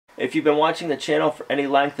If you've been watching the channel for any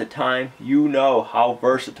length of time, you know how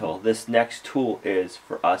versatile this next tool is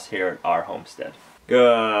for us here at our homestead.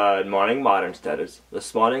 Good morning, Modern Steaders.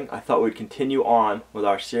 This morning I thought we'd continue on with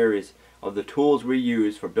our series of the tools we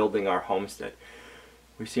use for building our homestead.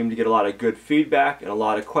 We seem to get a lot of good feedback and a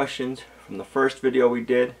lot of questions from the first video we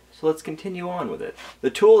did, so let's continue on with it.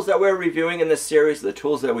 The tools that we're reviewing in this series are the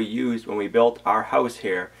tools that we used when we built our house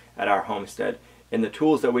here at our homestead, and the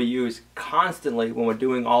tools that we use constantly when we're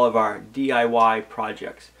doing all of our DIY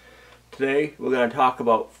projects. Today we're going to talk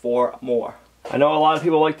about 4 more. I know a lot of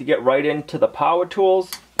people like to get right into the power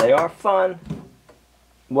tools. They are fun,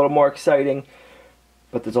 a little more exciting,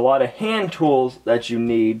 but there's a lot of hand tools that you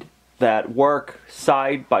need that work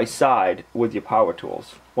side by side with your power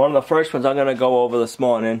tools. One of the first ones I'm going to go over this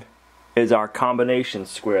morning is our combination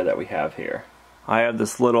square that we have here. I have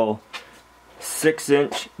this little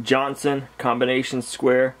 6-inch Johnson combination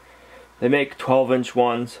square. They make 12-inch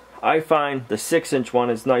ones. I find the 6-inch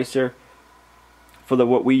one is nicer for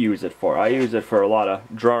what we use it for. I use it for a lot of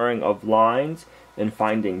drawing of lines and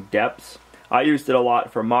finding depths. I used it a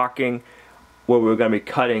lot for marking where we were going to be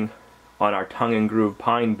cutting on our tongue and groove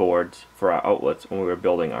pine boards for our outlets when we were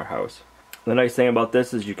building our house. The nice thing about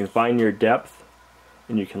this is you can find your depth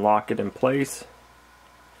and you can lock it in place.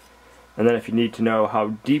 And then if you need to know how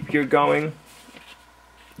deep you're going,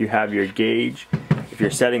 you have your gauge. If you're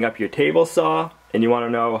setting up your table saw and you want to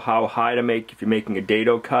know how high to make, if you're making a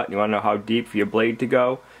dado cut and you want to know how deep for your blade to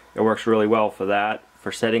go, it works really well for that.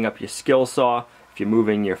 For setting up your skill saw, if you're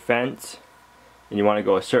moving your fence and you want to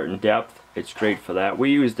go a certain depth, it's great for that. We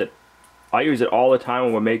used it. I use it all the time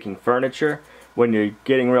when we're making furniture, when you're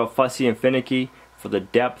getting real fussy and finicky for the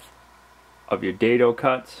depth of your dado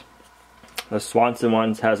cuts. The Swanson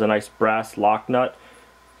ones has a nice brass lock nut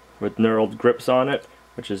with knurled grips on it,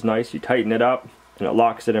 which is nice. You tighten it up and it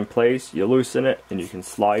locks it in place. You loosen it and you can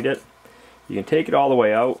slide it. You can take it all the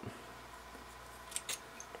way out.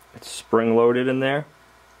 It's spring loaded in there.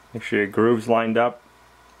 Make sure your groove's lined up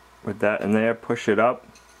with that in there. Push it up,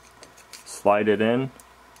 slide it in, and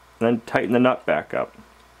then tighten the nut back up.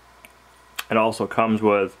 It also comes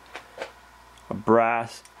with a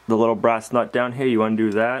the little brass nut down here. You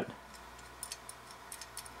undo that,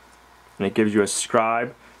 and it gives you a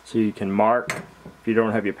scribe so you can mark. If you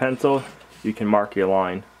don't have your pencil, you can mark your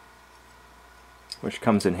line, which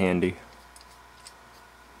comes in handy.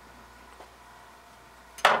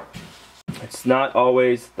 It's not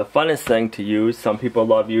always the funnest thing to use. Some people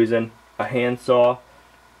love using a handsaw.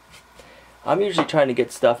 I'm usually trying to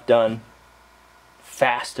get stuff done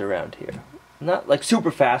fast around here. Not like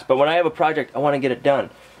super fast, but when I have a project, I want to get it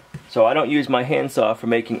done. So I don't use my handsaw for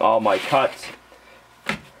making all my cuts,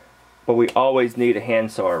 but we always need a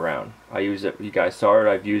handsaw around. I use it, you guys saw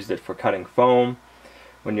it, I've used it for cutting foam.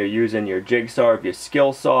 When you're using your jigsaw or your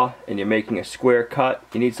skill saw and you're making a square cut,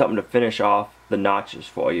 you need something to finish off the notches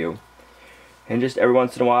for you. And just every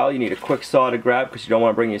once in a while you need a quick saw to grab because you don't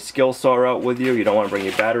want to bring your skill saw out with you. You don't want to bring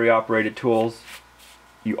your battery operated tools.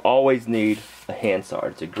 You always need a handsaw.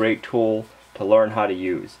 It's a great tool to learn how to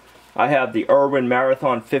use. I have the Irwin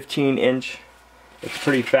Marathon 15-inch. It's a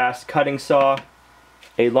pretty fast cutting saw.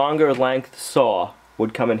 A longer length saw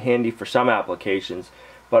would come in handy for some applications,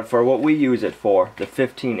 but for what we use it for, the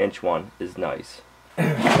 15-inch one is nice.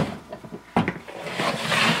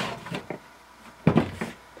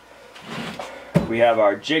 We have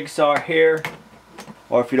our jigsaw here,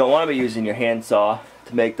 or if you don't want to be using your handsaw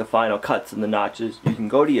to make the final cuts in the notches, you can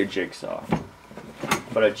go to your jigsaw.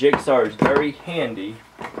 But a jigsaw is very handy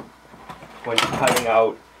when you're cutting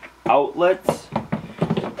out outlets,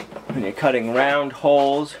 when you're cutting round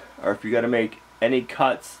holes, or if you're going to make any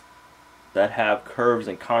cuts that have curves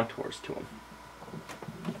and contours to them.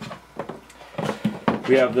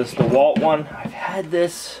 We have this DeWalt one. I've had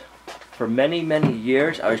this for many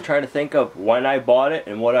years. I was trying to think of when I bought it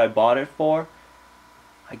and what I bought it for.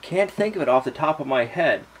 I can't think of it off the top of my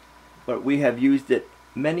head, but we have used it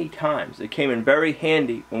many times. It came in very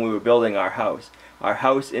handy when we were building our house. Our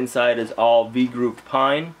house inside is all V-grooved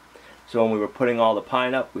pine, so when we were putting all the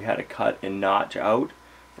pine up, we had to cut and notch out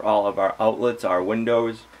for all of our outlets, our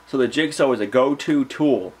windows. So the jigsaw was a go-to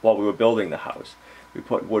tool while we were building the house. We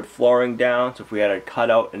put wood flooring down, so if we had to cut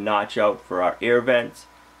out and notch out for our air vents,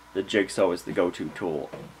 the jigsaw is the go-to tool.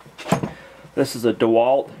 This is a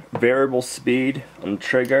DeWalt variable speed on the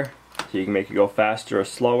trigger, so you can make it go faster or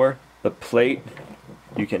slower. The plate,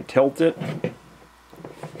 you can tilt it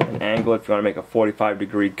and angle it if you want to make a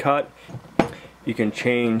 45-degree cut. You can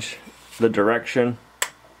change the direction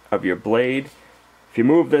of your blade. If you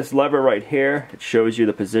move this lever right here, it shows you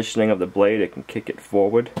the positioning of the blade. It can kick it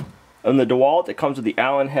forward. On the DeWalt, it comes with the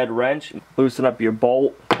Allen head wrench. Loosen up your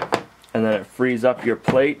bolt and then it frees up your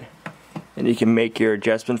plate, and you can make your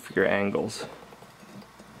adjustment for your angles.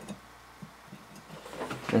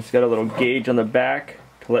 And it's got a little gauge on the back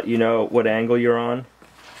to let you know what angle you're on.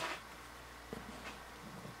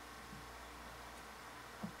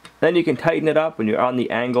 Then you can tighten it up when you're on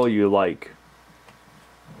the angle you like.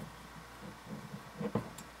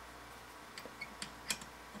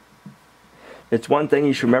 It's one thing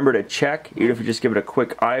you should remember to check, even if you just give it a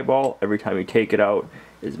quick eyeball every time you take it out,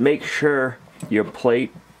 is make sure your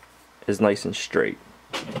plate is nice and straight.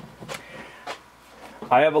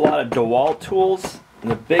 I have a lot of DeWalt tools, and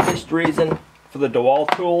the biggest reason for the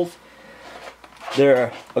DeWalt tools,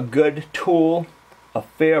 they're a good tool, a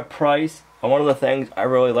fair price, and one of the things I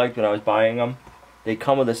really liked when I was buying them, they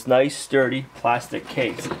come with this nice sturdy plastic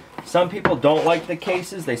case. Some people don't like the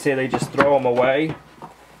cases, they say they just throw them away.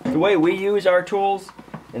 The way we use our tools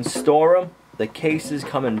and store them, the cases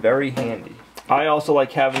come in very handy. I also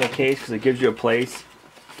like having the case because it gives you a place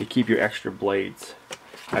to keep your extra blades.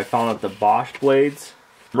 I found that the Bosch blades,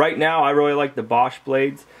 right now I really like the Bosch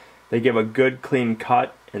blades. They give a good clean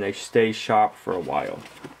cut and they stay sharp for a while.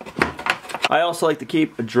 I also like to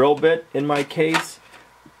keep a drill bit in my case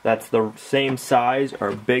that's the same size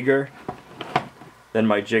or bigger than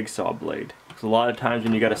my jigsaw blade. Because a lot of times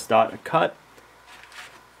when you got to start a cut,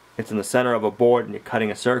 it's in the center of a board and you're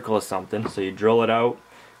cutting a circle or something, so you drill it out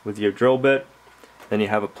with your drill bit, then you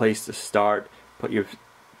have a place to start, put your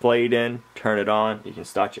blade in, turn it on, you can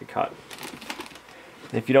start your cut.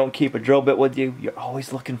 And if you don't keep a drill bit with you, you're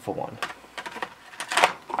always looking for one.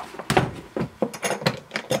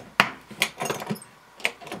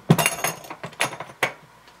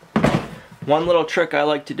 One little trick I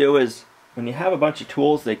like to do is, when you have a bunch of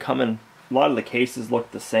tools, they come in, a lot of the cases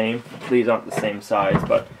look the same. These aren't the same size,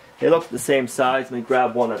 but they look the same size. Let me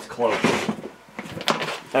grab one that's close.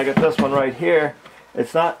 I got this one right here.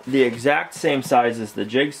 It's not the exact same size as the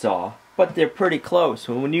jigsaw, but they're pretty close.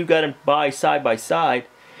 When you got them side by side,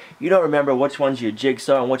 you don't remember which one's your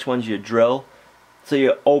jigsaw and which one's your drill, so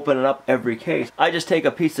you open it up every case. I just take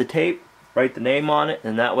a piece of tape, write the name on it,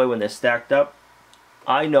 and that way when they're stacked up,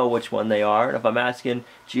 I know which one they are. And if I'm asking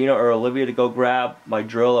Gina or Olivia to go grab my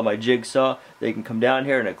drill or my jigsaw, they can come down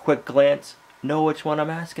here and at a quick glance know which one I'm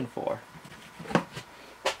asking for.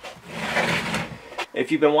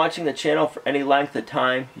 If you've been watching the channel for any length of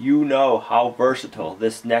time, you know how versatile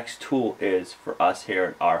this next tool is for us here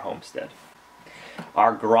at our homestead.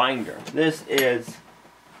 Our grinder. This has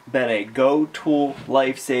been a go-tool,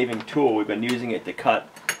 life-saving tool. We've been using it to cut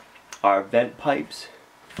our vent pipes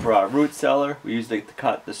for our root cellar. We used it to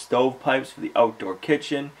cut the stove pipes for the outdoor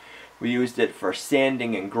kitchen. We used it for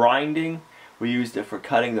sanding and grinding. We used it for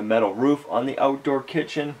cutting the metal roof on the outdoor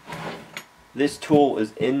kitchen. This tool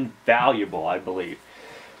is invaluable, I believe.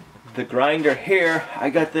 The grinder here, I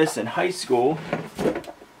got this in high school.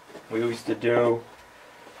 We used to do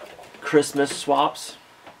Christmas swaps,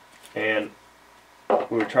 and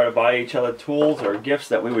we would try to buy each other tools or gifts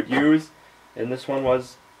that we would use, and this one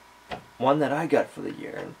was one that I got for the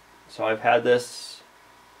year. So I've had this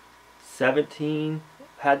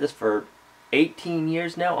had this for 18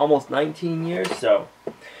 years now, almost 19 years, so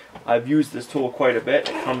I've used this tool quite a bit.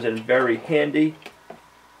 It comes in very handy.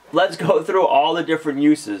 Let's go through all the different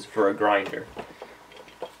uses for a grinder.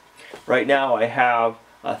 Right now I have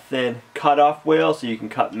a thin cut-off wheel so you can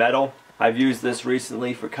cut metal. I've used this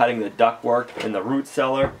recently for cutting the ductwork in the root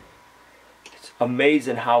cellar. It's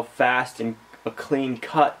amazing how fast and a clean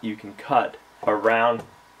cut you can cut a round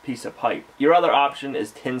piece of pipe. Your other option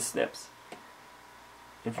is tin snips.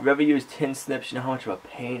 If you've ever used tin snips, you know how much of a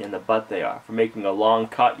pain in the butt they are. For making a long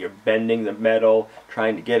cut, you're bending the metal,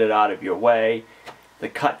 trying to get it out of your way. The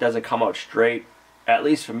cut doesn't come out straight. At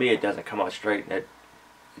least for me, it doesn't come out straight. It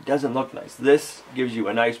doesn't look nice. This gives you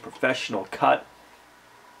a nice professional cut,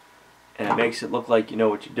 and it makes it look like you know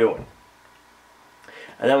what you're doing.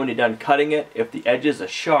 And then when you're done cutting it, if the edges are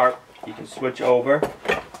sharp, you can switch over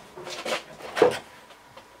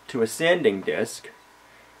to a sanding disc,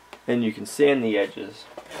 and you can sand the edges.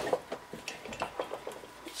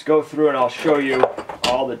 Let's go through and I'll show you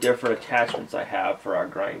all the different attachments I have for our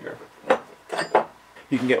grinder.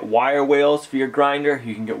 You can get wire wheels for your grinder.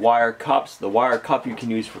 You can get wire cups. The wire cup you can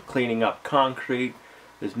use for cleaning up concrete.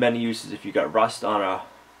 There's many uses if you got rust on a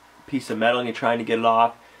piece of metal and you're trying to get it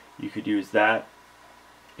off. You could use that.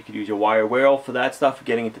 You could use your wire wheel for that stuff, for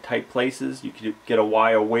getting into tight places. You could get a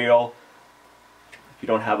wire wheel. If you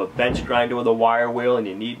don't have a bench grinder with a wire wheel and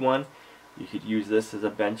you need one, you could use this as a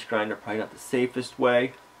bench grinder. Probably not the safest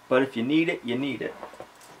way, but if you need it, you need it.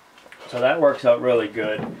 So that works out really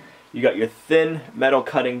good. You got your thin metal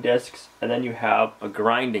cutting discs, and then you have a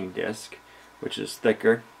grinding disc, which is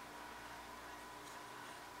thicker.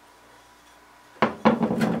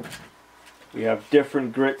 We have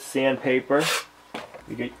different grit sandpaper.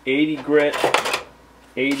 We get 80 grit,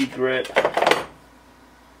 80 grit,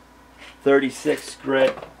 36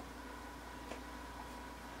 grit,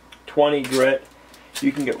 20 grit.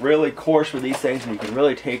 You can get really coarse with these things, and you can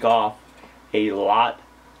really take off a lot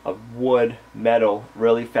of wood, metal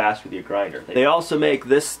really fast with your grinder. They also make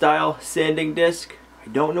this style sanding disc. I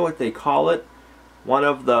don't know what they call it. One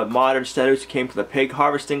of the Modern Steaders who came to the pig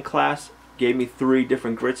harvesting class gave me 3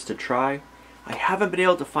 different grits to try. I haven't been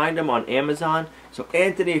able to find them on Amazon, so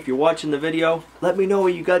Anthony, if you're watching the video, let me know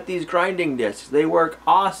where you got these grinding discs. They work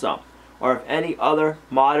awesome. Or if any other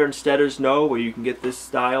Modern Steaders know where you can get this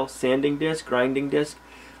style sanding disc, grinding disc,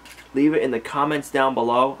 leave it in the comments down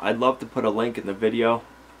below. I'd love to put a link in the video.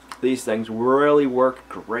 These things really work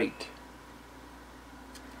great.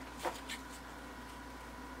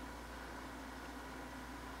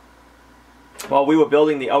 While we were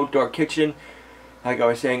building the outdoor kitchen, like I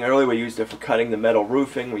was saying earlier, we used it for cutting the metal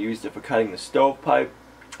roofing, we used it for cutting the stovepipe,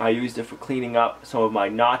 I used it for cleaning up some of my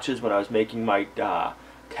notches when I was making my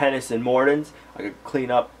tennis and mordants. I could clean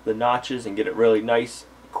up the notches and get it really nice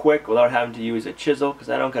quick without having to use a chisel, because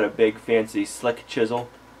I don't got a big fancy slick chisel.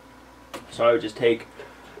 So I would just take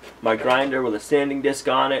my grinder with a sanding disc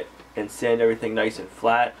on it and sand everything nice and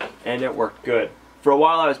flat, and it worked good. For a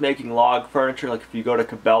while I was making log furniture. Like if you go to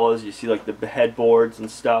Cabela's, you see like the headboards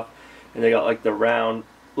and stuff, and they got like the round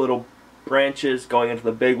little branches going into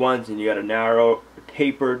the big ones, and you got a narrow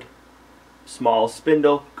tapered small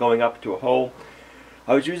spindle going up to a hole.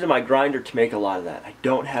 I was using my grinder to make a lot of that. I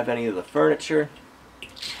don't have any of the furniture.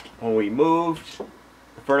 When we moved,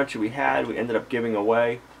 the furniture we had, we ended up giving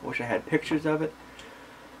away. I wish I had pictures of it.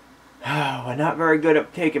 We're not very good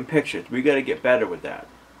at taking pictures. We got to get better with that.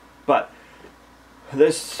 But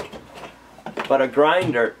a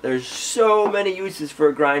grinder, there's so many uses for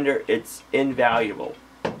a grinder, it's invaluable.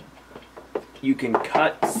 You can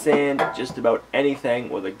cut, sand, just about anything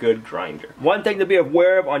with a good grinder. One thing to be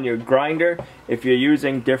aware of on your grinder, if you're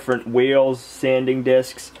using different wheels, sanding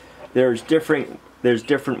discs, there's different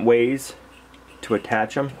ways to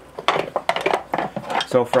attach them.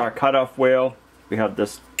 So for our cutoff wheel, we have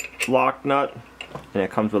this lock nut, and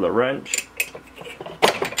it comes with a wrench.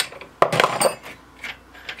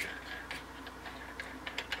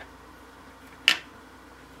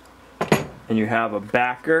 And you have a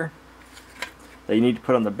backer that you need to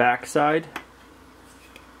put on the back side.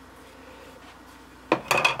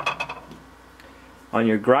 On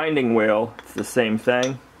your grinding wheel, it's the same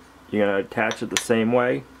thing. You're going to attach it the same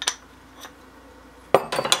way.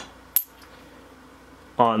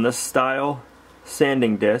 On this style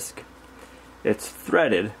sanding disc, it's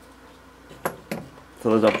threaded.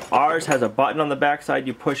 So ours has a button on the back side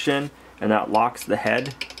you push in, and that locks the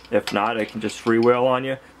head. If not, it can just freewheel on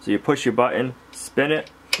you. So you push your button, spin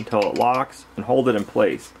it until it locks, and hold it in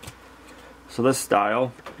place. So this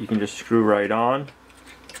style, you can just screw right on.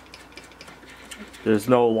 There's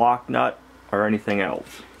no lock nut or anything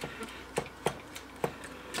else.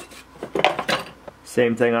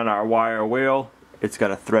 Same thing on our wire wheel. It's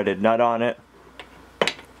got a threaded nut on it.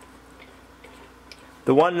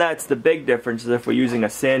 The one that's the big difference is if we're using a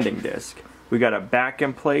sanding disc. We got a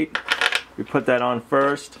backing plate. We put that on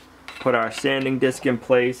first, put our sanding disc in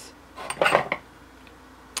place,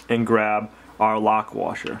 and grab our lock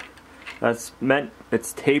washer.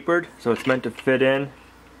 It's tapered, so it's meant to fit in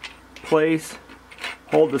place.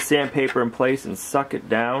 Hold the sandpaper in place and suck it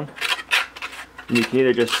down. And you can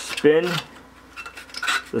either just spin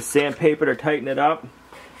the sandpaper to tighten it up,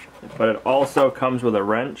 but it also comes with a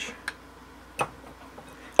wrench.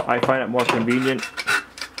 I find it more convenient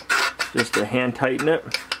just to hand tighten it.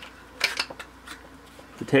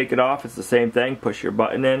 To take it off, it's the same thing. Push your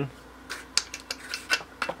button in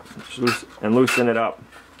and loosen it up.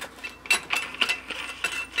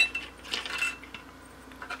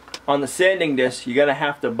 On the sanding disc, you're going to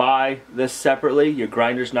have to buy this separately. Your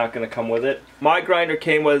grinder's not going to come with it. My grinder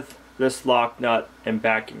came with this lock nut and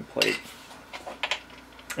backing plate.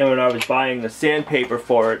 And when I was buying the sandpaper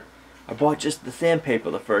for it, I bought just the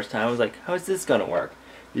sandpaper the first time. I was like, how is this going to work?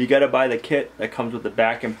 You got to buy the kit that comes with the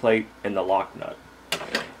backing plate and the lock nut.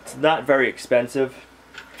 It's not very expensive.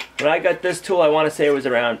 When I got this tool, I want to say it was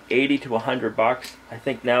around 80 to 100 bucks. I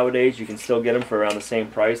think nowadays you can still get them for around the same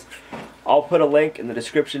price. I'll put a link in the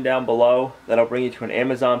description down below that'll bring you to an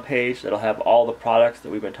Amazon page that'll have all the products that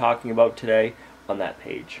we've been talking about today on that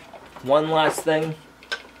page. One last thing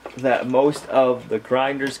that most of the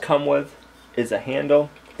grinders come with is a handle.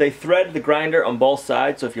 They thread the grinder on both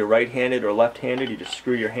sides, so if you're right-handed or left-handed, you just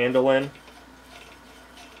screw your handle in.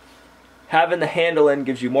 Having the handle in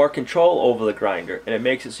gives you more control over the grinder, and it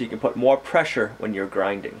makes it so you can put more pressure when you're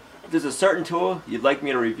grinding. If there's a certain tool you'd like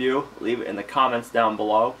me to review, leave it in the comments down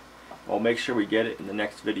below. We'll make sure we get it in the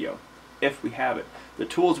next video, if we have it. The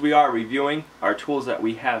tools we are reviewing are tools that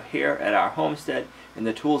we have here at our homestead, and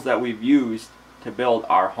the tools that we've used to build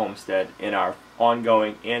our homestead in our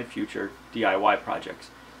ongoing and future DIY projects.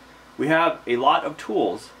 We have a lot of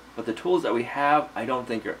tools, but the tools that we have I don't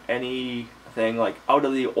think are anything like out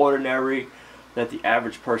of the ordinary that the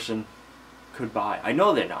average person could buy. I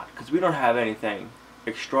know they're not, because we don't have anything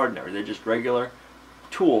extraordinary. They're just regular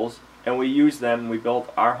tools, and we use them. We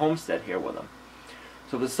built our homestead here with them.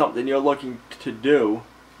 So if it's something you're looking to do,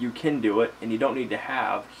 you can do it, and you don't need to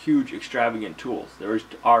have huge extravagant tools. There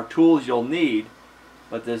are tools you'll need,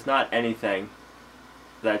 but there's not anything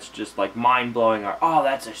that's just like mind-blowing or, oh,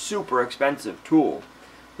 that's a super expensive tool.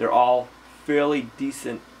 They're all fairly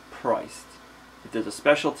decent priced. If there's a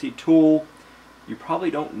specialty tool, you probably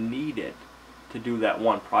don't need it to do that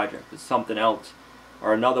one project. There's something else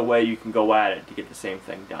or another way you can go at it to get the same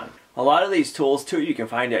thing done. A lot of these tools too you can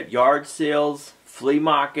find at yard sales, flea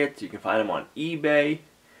markets, you can find them on eBay.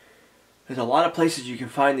 There's a lot of places you can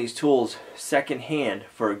find these tools secondhand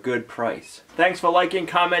for a good price. Thanks for liking,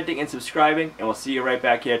 commenting, and subscribing, and we'll see you right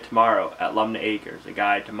back here tomorrow at Lumnah Acres, a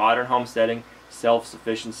guide to modern homesteading,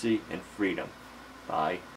 self-sufficiency, and freedom. Bye.